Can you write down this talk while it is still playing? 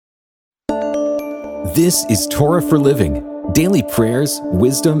This is Torah for Living, daily prayers,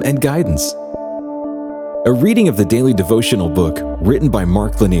 wisdom, and guidance. A reading of the daily devotional book written by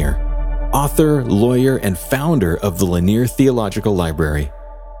Mark Lanier, author, lawyer, and founder of the Lanier Theological Library.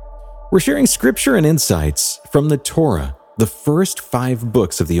 We're sharing scripture and insights from the Torah, the first 5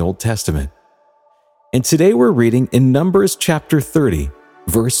 books of the Old Testament. And today we're reading in Numbers chapter 30,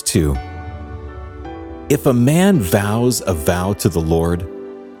 verse 2. If a man vows a vow to the Lord,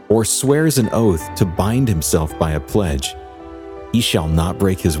 or swears an oath to bind himself by a pledge, he shall not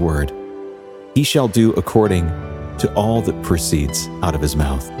break his word. He shall do according to all that proceeds out of his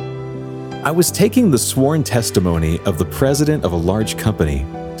mouth. I was taking the sworn testimony of the president of a large company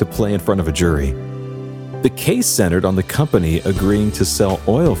to play in front of a jury. The case centered on the company agreeing to sell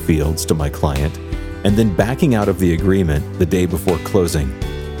oil fields to my client and then backing out of the agreement the day before closing.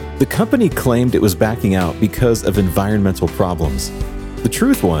 The company claimed it was backing out because of environmental problems. The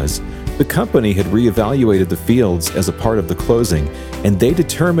truth was, the company had reevaluated the fields as a part of the closing, and they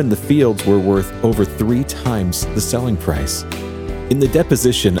determined the fields were worth over 3 times the selling price. In the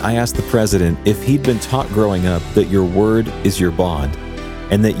deposition, I asked the president if he'd been taught growing up that your word is your bond,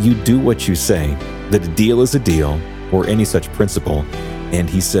 and that you do what you say, that a deal is a deal, or any such principle, and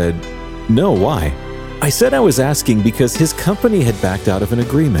he said, "No, why?" I said I was asking because his company had backed out of an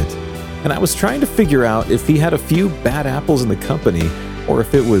agreement, and I was trying to figure out if he had a few bad apples in the company or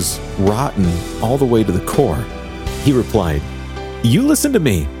if it was rotten all the way to the core. He replied, "You listen to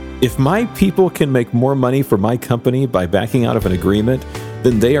me. If my people can make more money for my company by backing out of an agreement,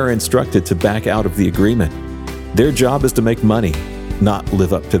 then they are instructed to back out of the agreement. Their job is to make money, not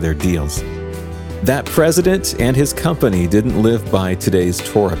live up to their deals." That president and his company didn't live by today's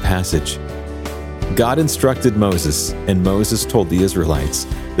Torah passage. God instructed Moses, and Moses told the Israelites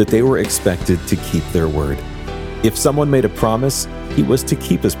that they were expected to keep their word. If someone made a promise, he was to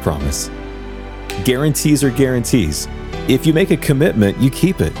keep his promise. Guarantees are guarantees. If you make a commitment, you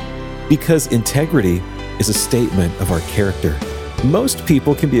keep it, because integrity is a statement of our character. Most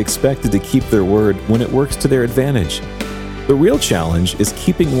people can be expected to keep their word when it works to their advantage. The real challenge is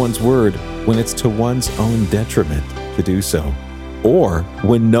keeping one's word when it's to one's own detriment to do so, or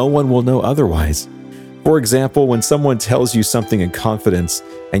when no one will know otherwise. For example, when someone tells you something in confidence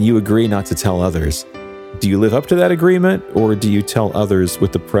and you agree not to tell others, do you live up to that agreement, or do you tell others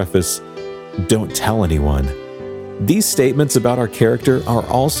with the preface, "Don't tell anyone"? These statements about our character are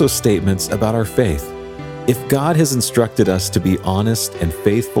also statements about our faith. If God has instructed us to be honest and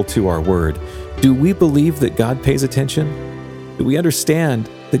faithful to our word, do we believe that God pays attention? Do we understand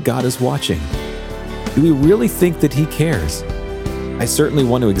that God is watching? Do we really think that He cares? I certainly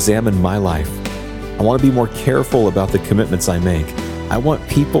want to examine my life. I want to be more careful about the commitments I make. I want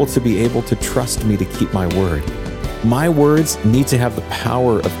people to be able to trust me to keep my word. My words need to have the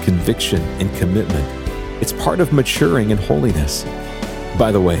power of conviction and commitment. It's part of maturing in holiness.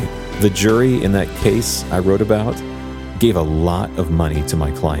 By the way, the jury in that case I wrote about gave a lot of money to my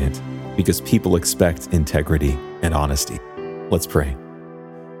client because people expect integrity and honesty. Let's pray.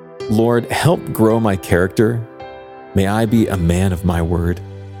 Lord, help grow my character. May I be a man of my word.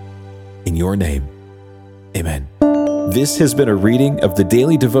 In your name, amen. This has been a reading of the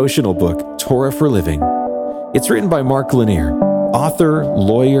daily devotional book, Torah for Living. It's written by Mark Lanier, author,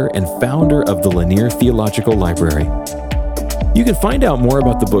 lawyer, and founder of the Lanier Theological Library. You can find out more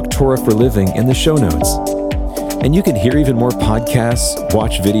about the book Torah for Living in the show notes. And you can hear even more podcasts,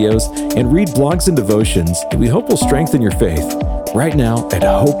 watch videos, and read blogs and devotions that we hope will strengthen your faith right now at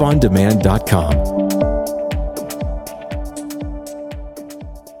hopeondemand.com.